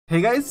Hey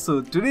guys,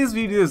 so today's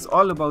video is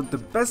all about the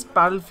best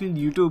Battlefield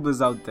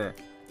YouTubers out there.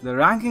 The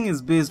ranking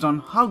is based on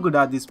how good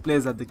are these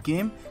players at the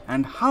game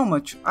and how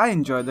much I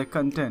enjoy their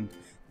content.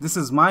 This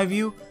is my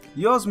view,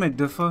 yours may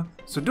differ,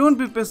 so don't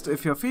be pissed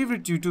if your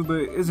favorite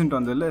YouTuber isn't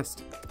on the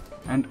list.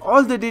 And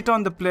all the data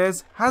on the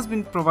players has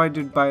been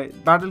provided by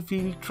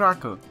Battlefield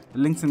Tracker, the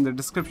link's in the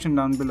description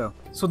down below.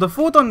 So the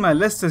fourth on my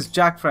list is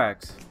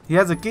JackFrags. He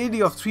has a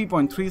KD of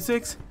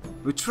 3.36,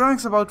 which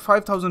ranks about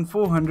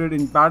 5400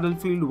 in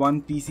Battlefield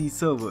 1 PC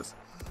servers.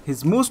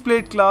 His most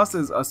played class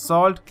is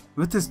Assault,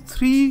 with his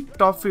three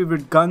top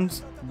favorite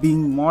guns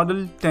being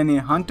Model 10A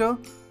Hunter,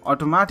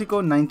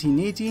 Automatico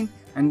 1918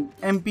 and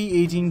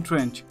MP18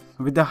 Trench,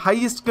 with the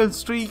highest kill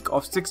streak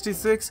of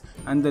 66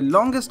 and the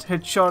longest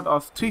headshot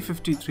of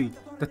 353.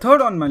 The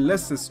third on my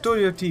list is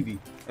Storio TV.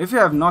 If you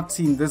have not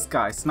seen this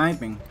guy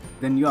sniping,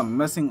 then you are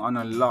missing on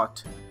a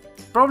lot.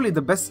 Probably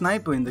the best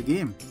sniper in the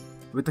game,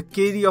 with a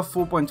KD of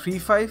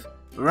 4.35,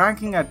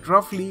 ranking at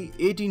roughly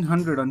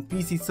 1800 on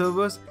PC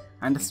servers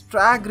and a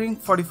staggering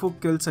 44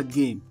 kills a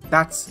game.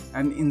 That's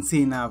an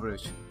insane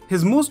average.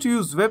 His most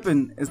used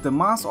weapon is the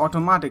Mass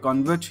Automatic,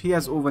 on which he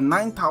has over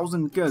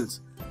 9000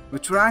 kills,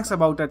 which ranks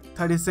about at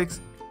 36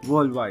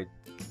 worldwide.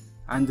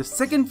 And the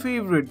second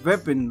favorite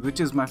weapon,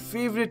 which is my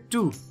favorite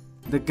too,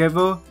 the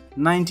Guyz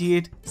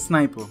 98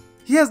 Sniper.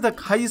 He has the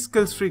highest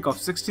kill streak of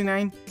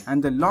 69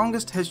 and the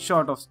longest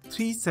headshot of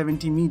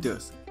 370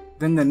 meters.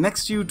 Then the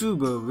next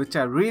YouTuber which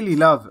I really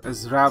love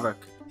is Ravak.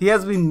 He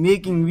has been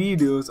making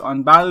videos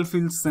on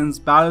Battlefield since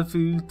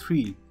Battlefield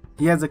 3.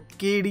 He has a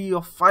KD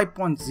of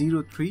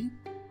 5.03,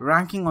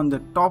 ranking on the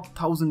top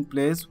 1000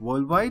 players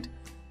worldwide.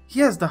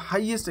 He has the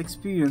highest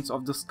experience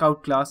of the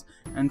Scout class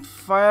and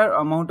fair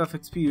amount of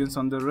experience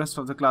on the rest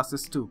of the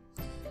classes too.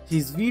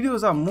 His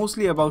videos are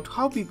mostly about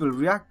how people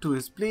react to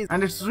his plays,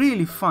 and it's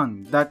really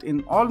fun that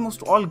in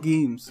almost all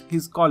games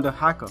he's called a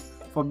hacker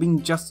for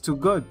being just too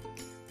good.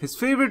 His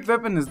favorite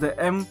weapon is the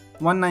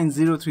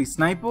M1903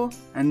 Sniper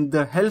and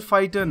the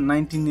Hellfighter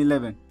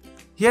 1911.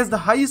 He has the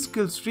highest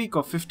kill streak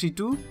of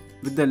 52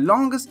 with the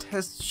longest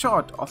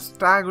headshot of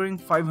staggering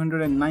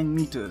 509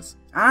 meters.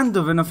 And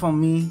the winner for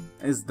me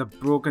is the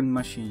Broken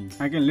Machine.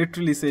 I can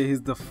literally say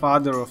he's the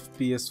father of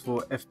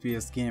PS4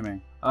 FPS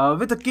gaming.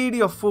 With a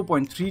KD of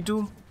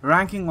 4.32,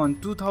 ranking on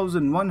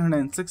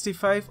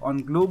 2165 on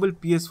global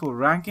PS4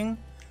 ranking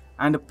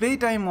and a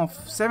playtime of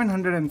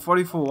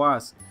 744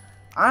 hours.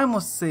 I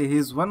must say he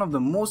is one of the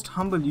most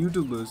humble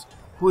YouTubers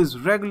who is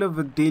regular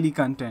with daily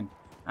content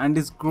and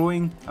is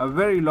growing a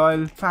very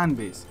loyal fan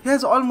base. He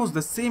has almost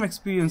the same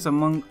experience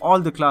among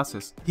all the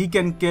classes. He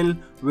can kill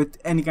with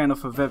any kind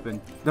of a weapon.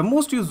 The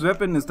most used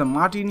weapon is the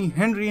Martini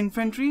Henry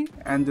Infantry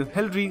and the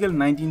Hellriegel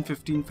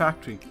 1915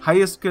 Factory.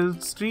 Highest kill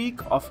streak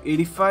of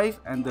 85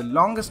 and the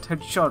longest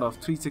headshot of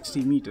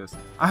 360 meters.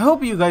 I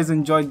hope you guys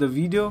enjoyed the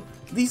video.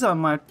 These are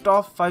my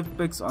top 5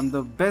 picks on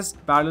the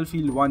best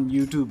Battlefield 1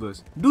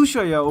 YouTubers. Do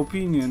share your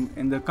opinion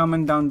in the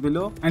comment down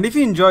below. And if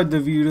you enjoyed the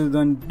video,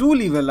 then do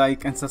leave a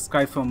like and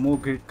subscribe for more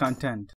great content.